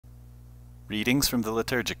Readings from the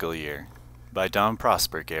Liturgical Year by Dom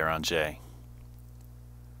Prosper Guéranger.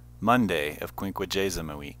 Monday of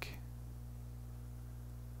Quinquagesima week.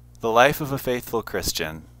 The life of a faithful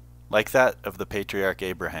Christian, like that of the patriarch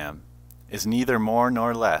Abraham, is neither more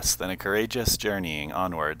nor less than a courageous journeying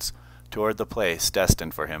onwards toward the place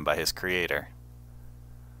destined for him by his Creator.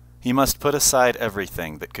 He must put aside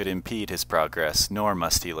everything that could impede his progress, nor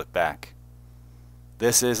must he look back.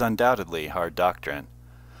 This is undoubtedly hard doctrine.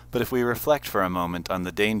 But if we reflect for a moment on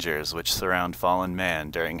the dangers which surround fallen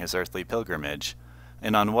man during his earthly pilgrimage,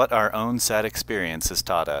 and on what our own sad experience has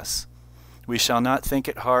taught us, we shall not think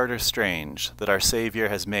it hard or strange that our Savior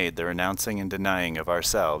has made the renouncing and denying of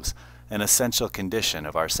ourselves an essential condition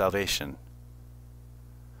of our salvation.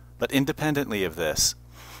 But independently of this,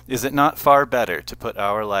 is it not far better to put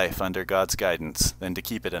our life under God's guidance than to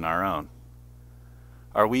keep it in our own?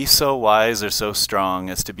 Are we so wise or so strong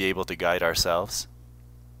as to be able to guide ourselves?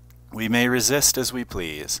 We may resist as we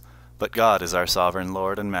please, but God is our sovereign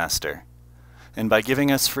Lord and Master, and by giving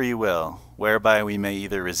us free will, whereby we may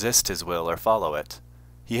either resist his will or follow it,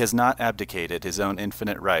 he has not abdicated his own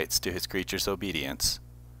infinite rights to his creatures' obedience.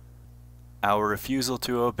 Our refusal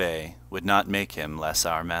to obey would not make him less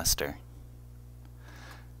our master.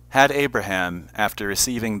 Had Abraham, after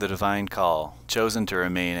receiving the divine call, chosen to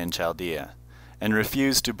remain in Chaldea, and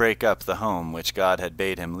refused to break up the home which God had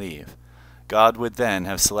bade him leave, God would then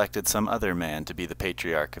have selected some other man to be the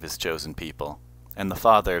patriarch of his chosen people, and the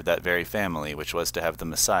father of that very family which was to have the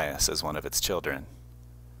Messiah as one of its children.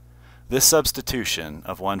 This substitution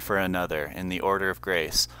of one for another in the order of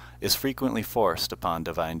grace is frequently forced upon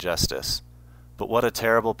divine justice, but what a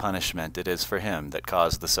terrible punishment it is for him that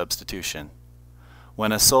caused the substitution.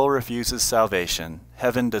 When a soul refuses salvation,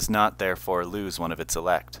 heaven does not therefore lose one of its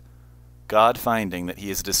elect. God, finding that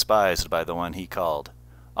he is despised by the one he called,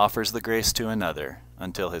 offers the grace to another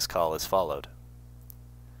until his call is followed.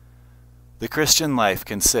 The Christian life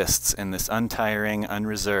consists in this untiring,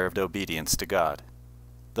 unreserved obedience to God.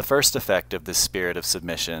 The first effect of this spirit of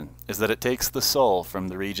submission is that it takes the soul from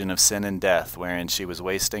the region of sin and death wherein she was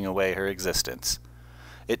wasting away her existence.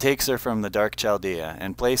 It takes her from the dark Chaldea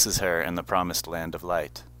and places her in the promised land of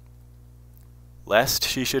light. Lest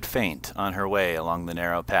she should faint on her way along the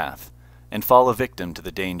narrow path, and fall a victim to the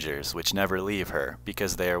dangers which never leave her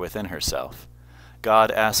because they are within herself, God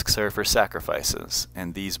asks her for sacrifices,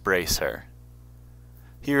 and these brace her.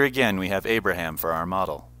 Here again we have Abraham for our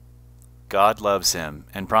model. God loves him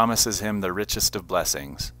and promises him the richest of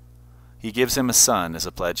blessings. He gives him a son as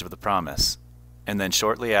a pledge of the promise, and then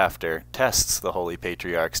shortly after tests the holy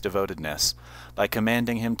patriarch's devotedness by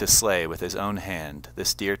commanding him to slay with his own hand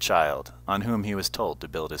this dear child on whom he was told to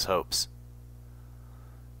build his hopes.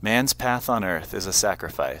 Man's path on earth is a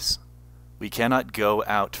sacrifice. We cannot go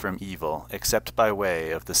out from evil except by way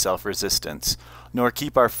of the self-resistance, nor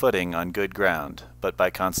keep our footing on good ground, but by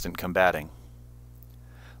constant combating.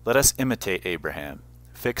 Let us imitate Abraham,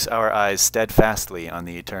 fix our eyes steadfastly on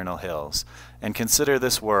the eternal hills, and consider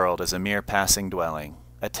this world as a mere passing dwelling,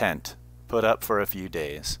 a tent, put up for a few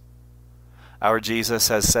days. Our Jesus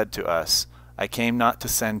has said to us, "I came not to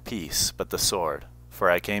send peace, but the sword, for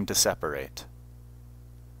I came to separate."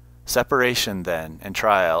 Separation, then, and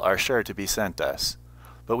trial are sure to be sent us,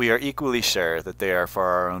 but we are equally sure that they are for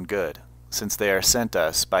our own good, since they are sent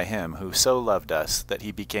us by him who so loved us that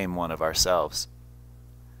he became one of ourselves.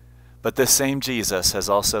 But this same Jesus has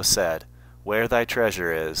also said, "Where thy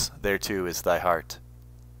treasure is, there too is thy heart."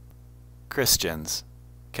 Christians,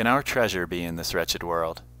 can our treasure be in this wretched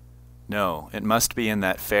world? No, it must be in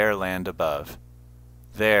that fair land above.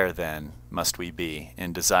 There, then, must we be,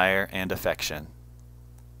 in desire and affection.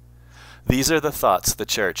 These are the thoughts the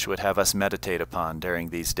Church would have us meditate upon during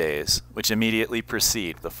these days, which immediately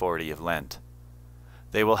precede the 40 of Lent.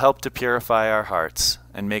 They will help to purify our hearts,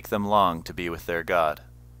 and make them long to be with their God.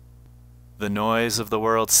 The noise of the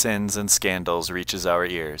world's sins and scandals reaches our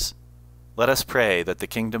ears. Let us pray that the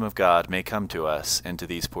kingdom of God may come to us and to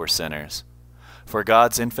these poor sinners, for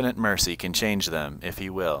God's infinite mercy can change them, if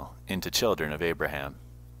he will, into children of Abraham.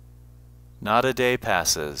 Not a day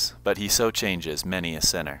passes, but he so changes many a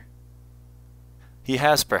sinner. He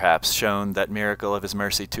has perhaps shown that miracle of his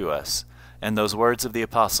mercy to us, and those words of the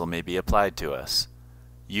apostle may be applied to us.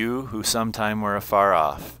 You, who sometime were afar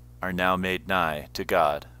off, are now made nigh to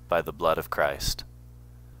God by the blood of Christ.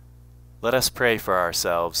 Let us pray for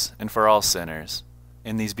ourselves and for all sinners,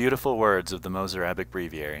 in these beautiful words of the Mozarabic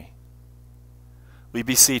breviary. We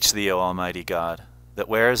beseech thee, O Almighty God, that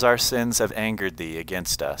whereas our sins have angered thee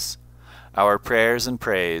against us, our prayers and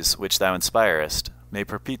praise which thou inspirest may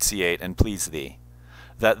propitiate and please thee,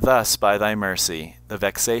 that thus by thy mercy the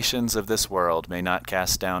vexations of this world may not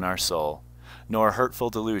cast down our soul, nor hurtful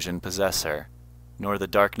delusion possess her, nor the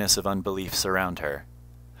darkness of unbelief surround her.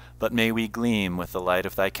 But may we gleam with the light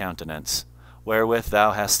of thy countenance, wherewith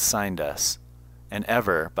thou hast signed us, and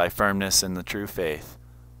ever, by firmness in the true faith,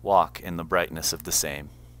 walk in the brightness of the same.